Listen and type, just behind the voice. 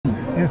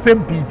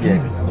Nsem-Pii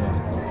TV.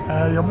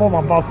 Your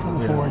mom boss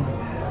for you.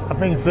 I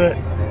think say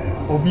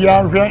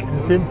Obia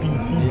Nsem-Pii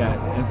TV.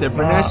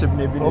 Entrepreneurship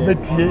maybe.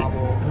 Obetie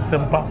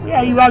Nsem-Pii.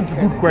 Yeah, you ask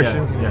good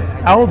questions.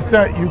 I hope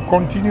sir you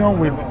continue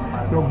with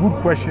your good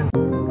questions.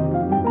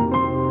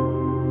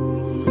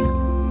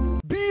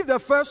 Be the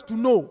first to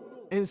know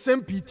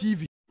Nsem-Pii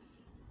TV.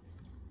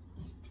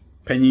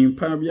 Penny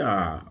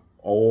Pabia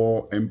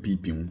or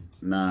MPP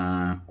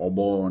na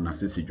obo na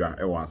sisidwa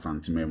ewa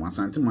asanteme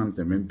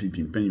asanteme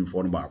MPP penny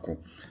for baako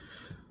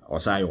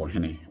osai wo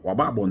hene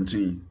waba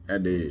bonten e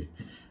de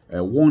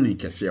warning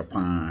kese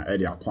pa e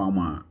de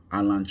akwama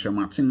Alan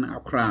Chematin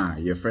akra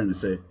ye friend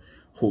say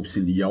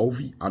Hopeson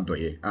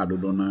Adorye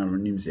adodo na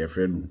nim say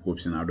friend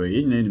Hopeson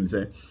Adorye nyina nim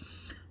say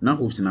na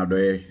Hopeson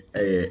Adorye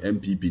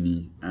MPP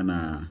ni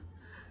ana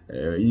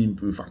in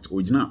fact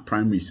original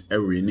primaries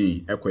every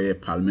ne ekoye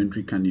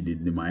parliamentary candidate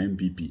ni my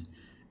MPP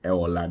e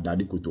ola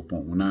dadi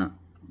kotopon na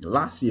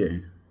last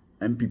year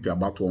MPP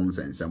about one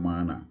sense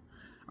na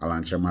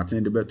Alan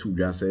Chematin de betu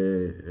bia say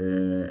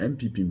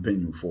MPP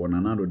mpanyin for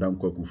na nado dan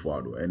kwaku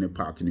for any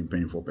party ni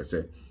mpanyin for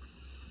pese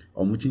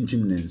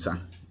omuchinchim ne nsa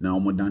na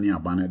omodani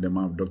abana dem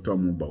of Dr.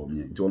 Muba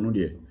omie nti ono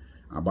de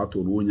about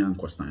onya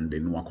nkostande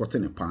no wakote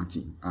ne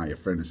party your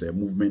friend say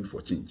movement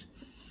for change.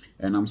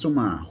 And I'm so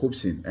ma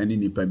Hopeson any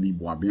nipa bi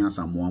bo abian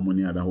samoa mo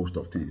ni other host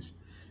of things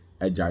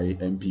ejai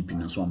MPP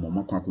na so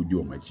amoma kwa kodi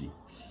omachi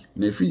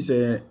na free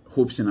say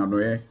Hopeson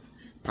Adorye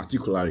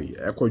particularly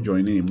eko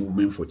joining a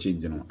movement for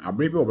change no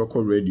abrebe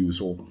obekọ radio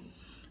so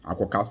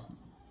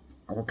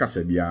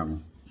akokasa bia no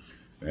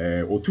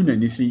otu na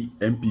nisi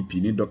MPP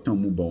ni Dr.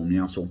 Muba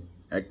omia so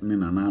ne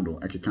nanado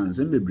akeka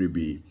nsem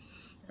bebrebe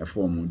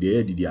form de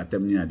edidi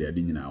atem ni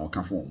ade nyina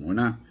oka form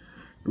na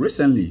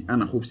recently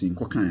ana Hopeson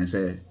kokan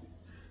say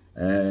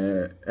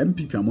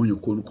MPP amonyo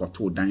konu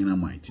koto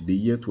dynamite the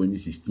year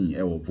 2016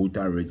 e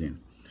voter region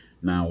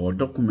na o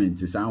document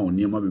is on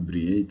niema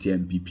bebre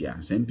MPP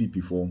as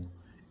MPP for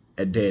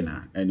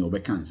edena ene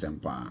obeka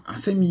Nsem-Pii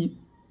asemi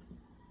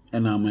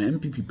ena ma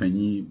MPP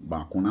panyi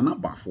ba kona na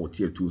ba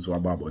 42 so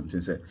ababo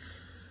ntin se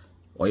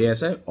o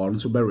yes on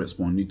so be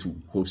respond to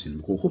Hopeson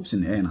because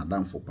Hopeson na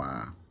dan for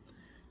pa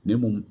na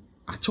mum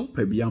acho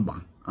pa bi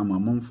amba ama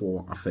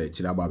monfo afa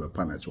kira ba be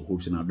pa na cho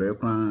Hopeson Adorye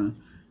kran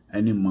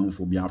any man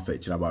for be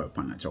affected about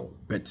panacho,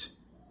 but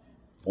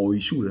or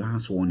issue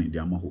last one in the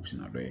ama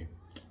Hopeson Adorye.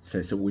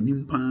 Says we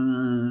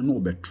nimpa no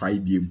be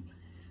tribe him.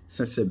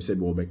 Says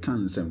or be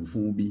cancer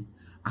and be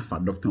afa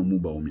Dr.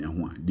 Muba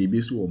omiahua. De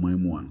be so my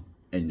one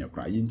and your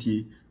cry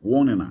inti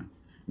warning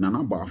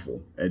nana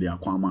bafo e de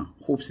akwama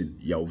Hopeson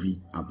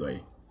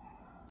Adorye.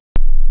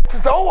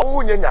 Tisa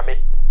o nyame.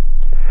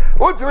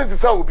 O timi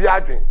tisa obi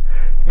adwen.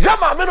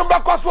 Yama me no ba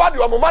kwaso ade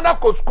o mo mana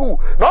ko school.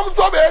 Na mo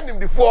so be enim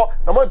before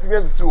na mo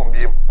timi tisi o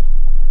mbiem.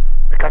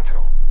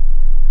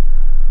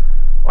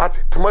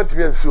 What tomato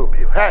and soon be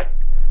hey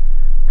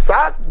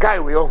sa guy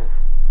we on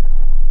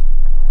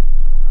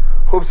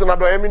Hopeson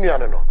Adorye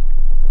miniane no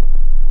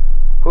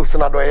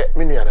Hopeson Adorye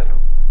miniane no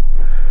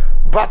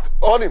but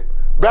on him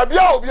baby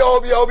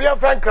obi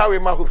fan cry we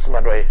ma Hopeson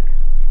Adorye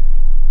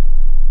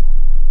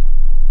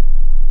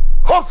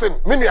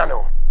Hopeson miniane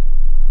no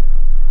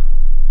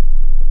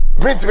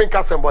mint me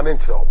kasem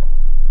bonentro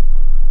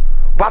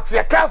but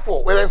you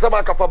careful when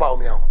Nsem-Pii kafa ba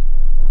omi ahụ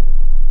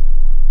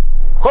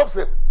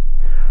Hopeson,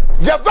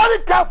 you're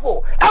very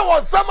careful. I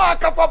was some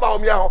kafa ba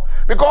omiaho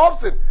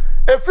because Hopeson,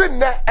 if you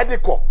ne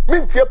ediko,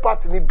 mintie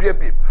party ni bia.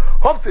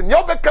 Hopeson, you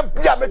beka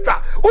bia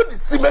meta, udi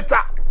si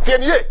meta,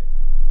 tienye.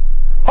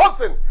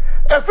 Hopeson,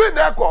 if you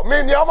ne ko,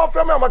 me ni ama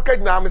frame ama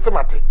kajna me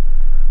semate.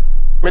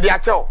 Me di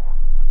acho,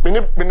 me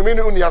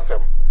uni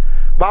asem.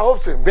 Ba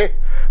Hopeson,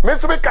 me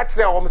so be catch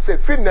there o me say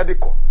fi ne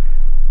ediko.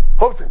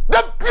 Hopeson,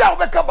 the bia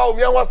beka ba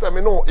omiaho asem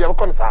me no, ye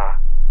kon sa.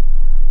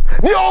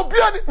 Ni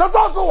obia na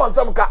so wan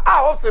sam ka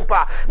Hopeson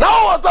pa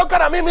na wan sam ka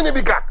na mimi ni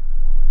bika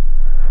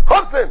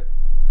Hopeson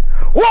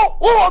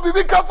wo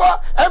bibi ka fa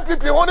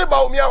MPP woni ba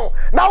omia ho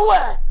na wo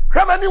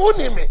hwema ni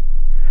woni me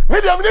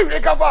dem ni hwe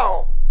ka fa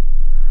ho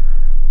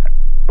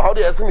ba wo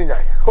de esimi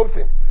nyai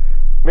Hopeson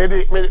me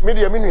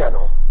de minu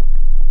no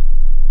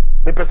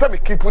me pesa me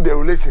keep the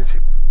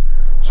relationship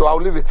so I'll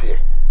leave it here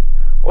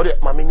o de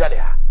mami nya de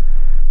ha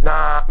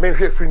na me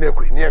hwe free na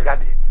ekwe ni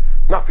ehwade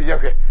na fi ye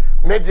hwe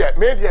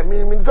media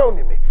mi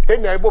zone me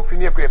enya ebo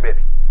fini ekwe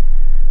bebe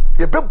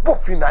ye bebo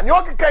fina ni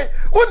okikan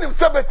onim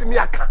sebeti mi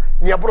aka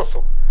ni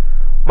ebroso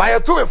ba ye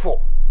to before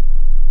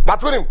but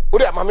onim o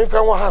de mama fe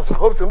won hands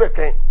Hopeson de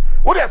kan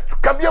o de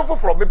ka bia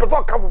foforo me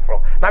pesa ka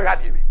foforo na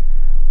hwade bi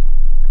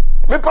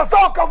me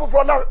pesa ka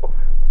foforo na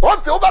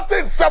Hopeson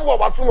obate nsem wo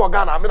waso mo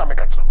Ghana me na me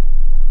ka kiro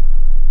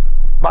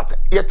but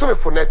ye to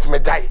before net me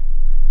jai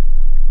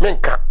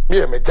menka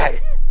me me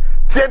jai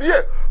tie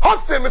die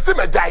Hopeson me se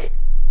me jai.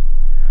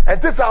 And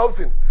this are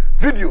Hopeson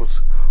videos,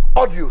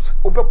 audios,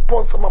 obe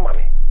sponsor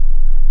money.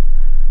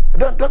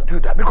 Don't do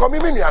that because me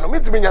no me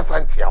to me nya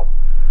santiao.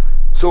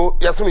 So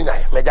yes me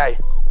nyai me jai.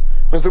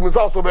 Me so me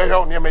so be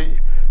here near me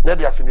na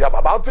dia se bia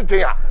about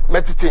teaching a me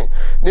teaching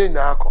ni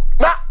nya akọ.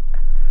 Na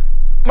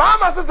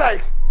mama say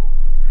say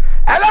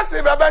ela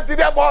se be be ti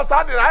dey boss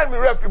ade na me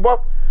refi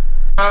bob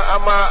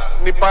ama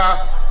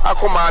nipa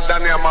akoma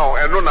dane ama o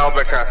eno na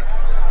obeka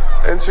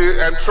enti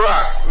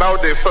entra now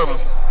the film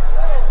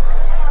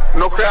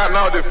no kra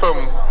now the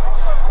film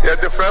ye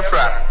de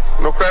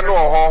frefra no kra no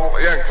ho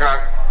ye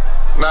nka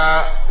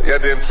na ye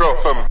de intro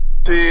film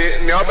ti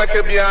ne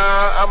obeka bia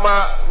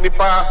ama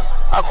nipa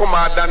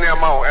akoma dane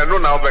ama o eno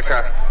na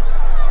obeka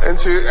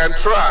enti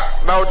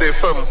entra now the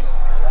film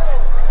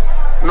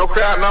no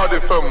kra now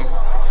the film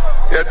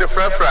ye de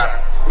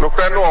frefra no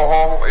kra no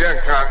ho ye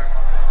nka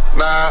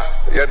na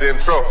ye de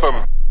intro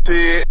film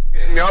ti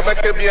ne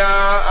obeka bia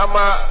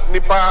ama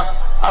nipa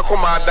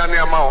akoma dane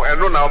ama o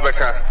eno na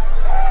obeka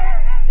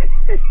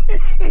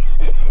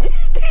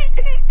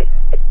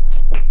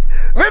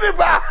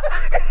Minipa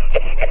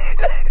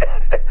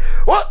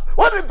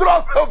what the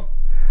throw from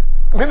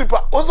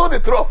Minipa also the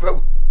throw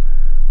from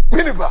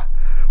Minipa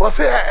was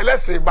say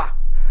let's say ba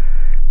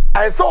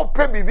I saw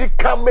baby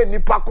come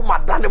nipa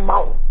akoma dane ma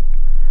o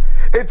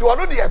it was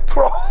not the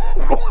throw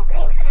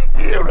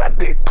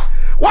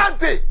one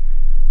day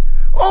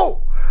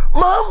oh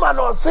mama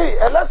no say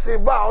let's say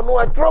ba no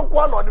a throw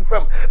one on the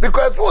film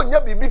because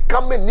onya bibi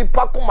come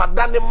nipa akoma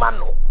dane ma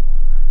no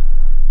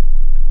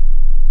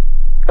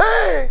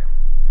hey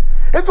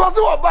it was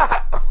so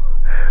bad.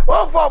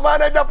 One for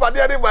manager for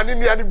the money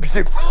near the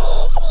beam.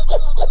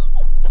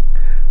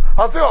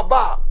 I say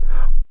about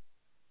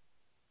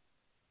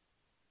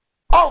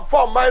all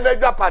for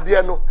manager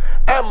Padiano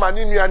and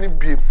money near the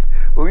beam.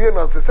 We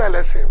know say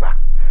let's say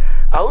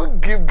I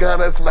won't give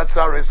Ghana's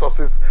natural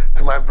resources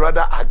to my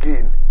brother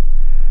again.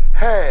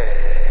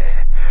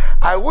 Hey,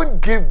 I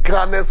won't give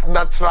Ghana's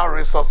natural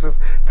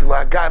resources to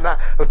my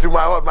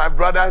my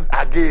brothers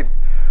again.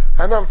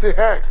 And I'm saying,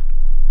 hey.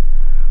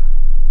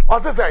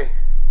 What's it say?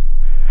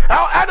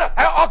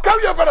 I'll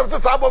carry your venom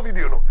since I'm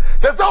video. No,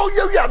 says,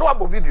 oh, yeah, no,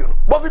 about video.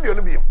 What video?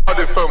 No,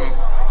 the film,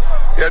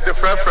 yeah, the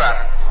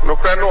frefra, no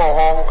crano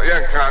or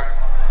yanka,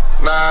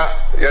 na,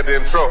 yeah, the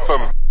intro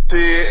film.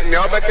 See,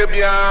 Neobeka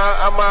bia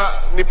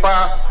ama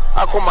nipa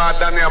akoma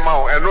dane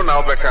ama and no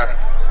now beka.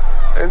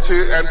 And to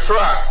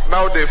entra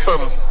now the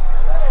film.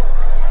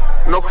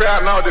 No cry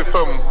now the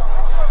film,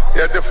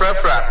 yeah, the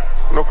frefra,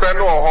 no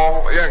crano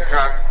or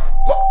yanka.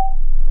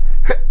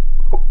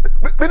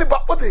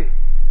 What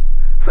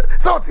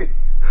Salty.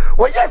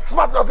 Well, yes,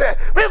 smart was there.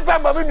 Me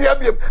find my mini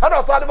and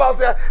I saw about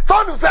there.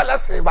 Some of them say,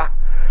 let's say, but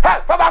hey,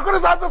 for my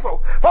good answer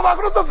so. For my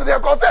good answer, they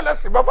go say, let's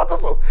see, but what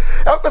so.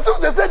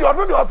 They said you are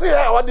not say here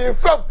on the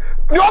firm.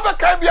 You ever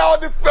came here on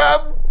the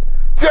firm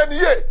 10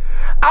 years.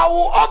 I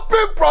will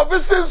open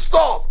provision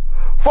stores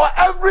for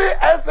every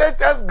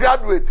SHS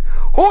graduate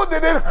who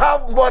didn't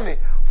have money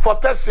for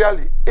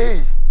tertiary.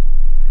 Hey.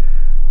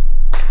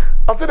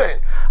 I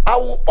said, I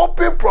will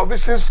open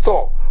provision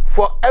store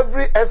for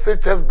every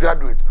SHS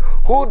graduate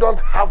who don't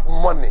have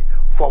money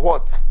for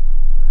what?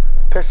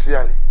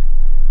 Tertiary.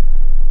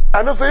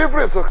 And also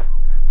every so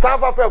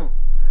Safa Fem.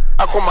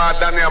 Akoma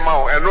Daniel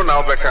Mao and no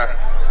now Becca.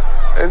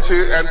 And to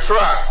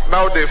entra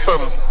now the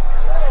film.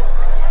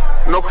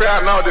 No cry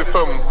now the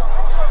film.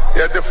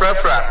 Yeah, the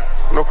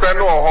frefra. No cry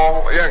no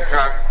ho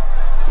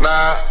yanka.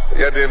 Na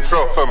yeah the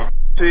intro film.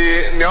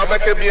 See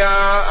Neobeka bia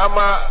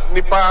ama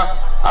nipa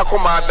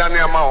akoma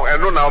Daniel Mao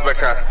and no now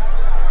Becca.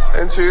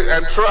 And to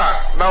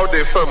entra now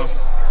the film.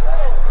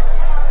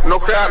 No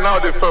cry now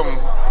the film.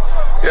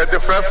 Yeah, the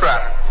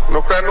frefra.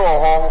 No cry no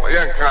ho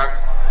yanka.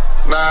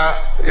 Na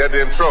yeah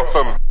the intro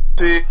film.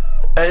 See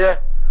yeah.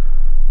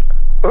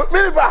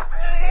 Miniba.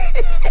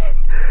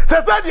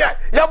 Say that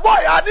your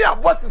boy idea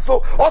boss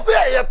so or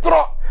say you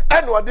throw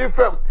and what the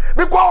film.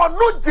 Because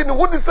no tin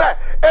who say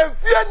and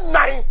fear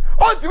 9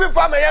 on to me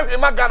farm here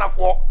in Ghana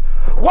for.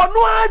 One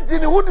no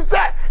tin who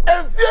say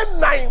and fear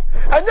 9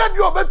 and yet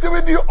you better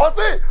with you or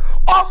say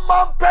on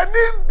my penny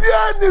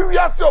bien you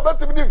are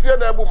better with fear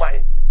na bu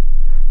mai.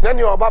 Then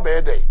you are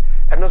baba day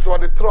and also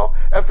the throw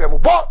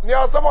FM but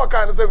near some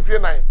kind of say fear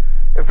 9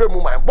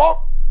 FM mai but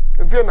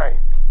fear 9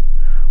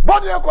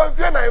 but you go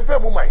fear 9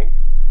 FM mai.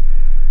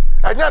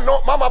 Anya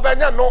no mama ba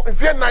nya no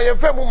fear 9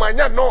 FM mai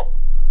nya no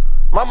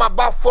mama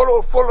ba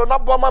follow na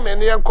bo mama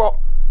ni enko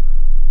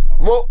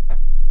mo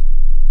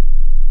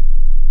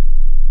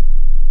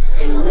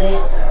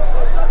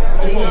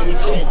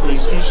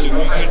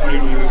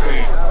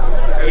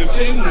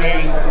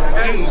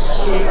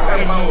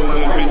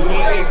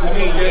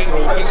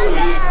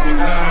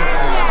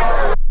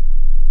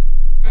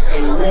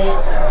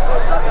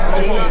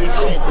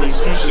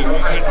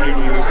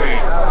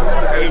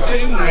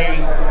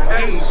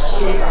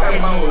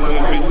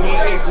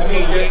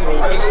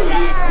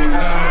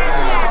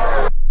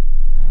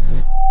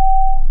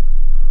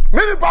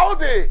many power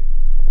say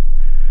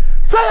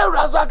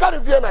I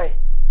can't fear 9.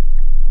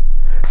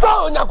 So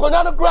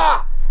Nyakonya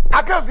gra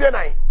I can't fear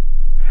 9.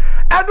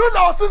 And do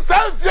now say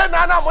fear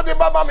 9 na mo de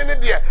baba me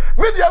there.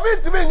 Me there me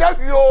ntimi nya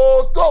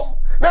yo tom.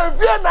 Na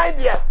fear 9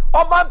 there.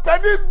 O man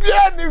pedi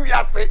bia ni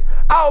wiase.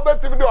 A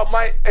obetimi de o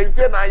man e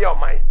fear 9 ya o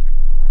man.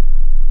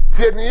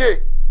 Tie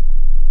niye.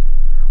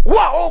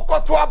 Wa o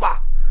koto aba.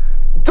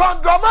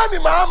 John Dramani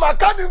Mahama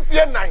can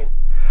fear 9.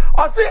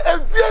 I say e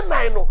fear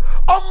 9 no.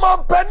 O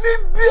man pedi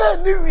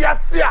bia ni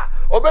wiase a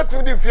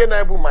obetumi di fie na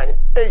ebu man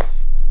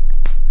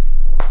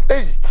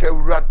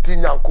kewura di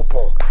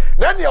nyankopon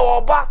na ne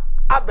oba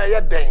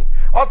abeye den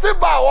o se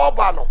ba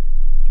oba no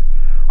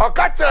o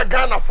ka kire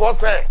Ghana for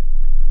say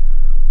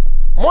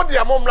modi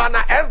amomra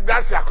na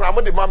gracia kra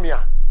modi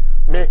mamia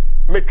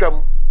me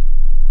twam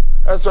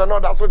eso no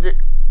da so je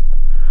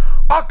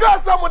o ka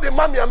sa modi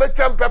mamia me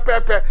twam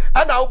pepepe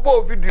e na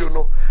wo video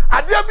no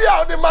ade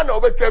bia o de ma na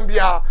obetwam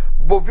bia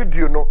bo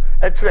video no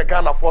e kire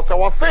Ghana for say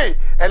wo say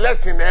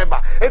election na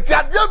eba eti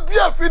ade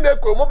bia fi na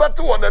ko mo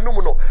beto won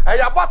anum no e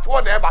ya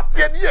bato na eba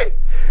tie die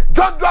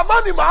John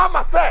Dramani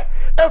Mahama say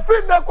e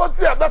fi na ko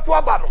ti e beto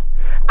aba no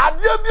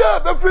ade bia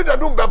be fi na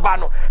num beba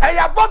no e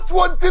ya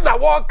bato nti na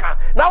wo ka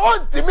na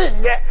won ti mi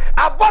nye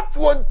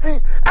abato nti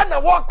e na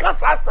wo ka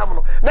sasam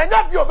no na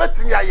nya de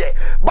obetimi aye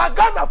ba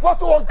Ghana for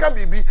so won ka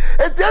bibi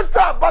eti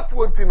ensa abato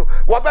nti no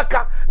wo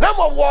beka na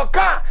mo wo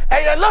ka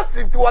e ye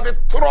lesson ti wo de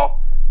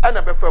tro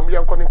ana be fam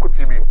yan konin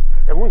kutibi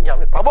enwu hia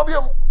me pa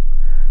bobiem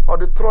o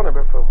de tro na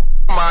be fam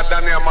ma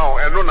daniel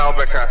ma eno na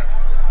obeka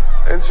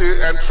enti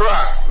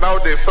entra now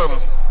they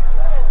fam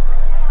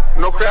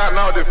no kra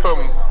now they fam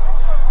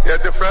ye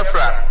de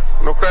frafra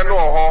no kra no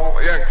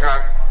ho ye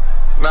nka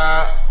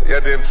na ye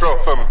de intro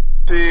fam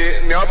ti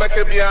ne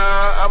obeka bia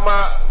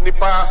ama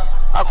nipa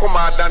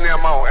akoma daniel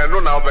ma eno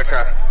na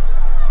obeka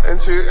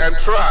enti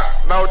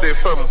entra now they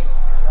fam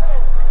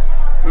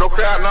no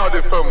kra now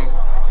they fam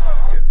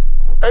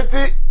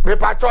eti me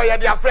pacho ye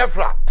dia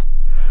frefra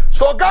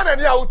so Ghana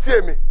ni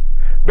awutie me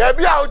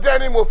baby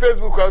awudani mo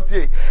Facebook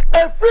awutie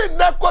efri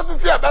na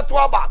kwosisi abeto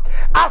aba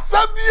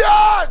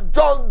asabia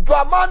John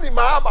Dramani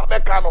Mahama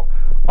beka no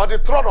on the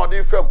throne on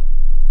the film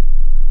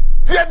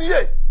tie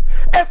niye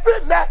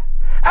efri na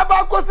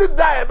aba kwosisi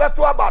da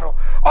abeto aba no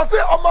o se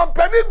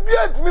omampani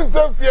bia ntimi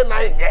mfamfie na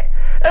nye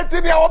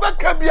eti ne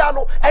obeka bia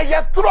no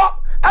eye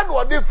tro and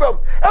what they film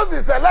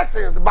as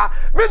elections ba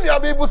many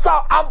of people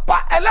saw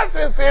ampa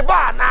elections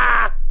ba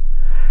na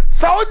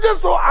so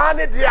just so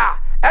ane dia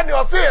and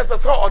you say as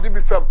so or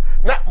the film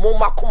na mo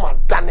makoma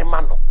dane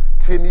ma no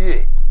tie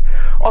nie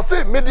o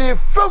say me di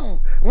film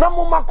na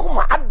mo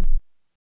makoma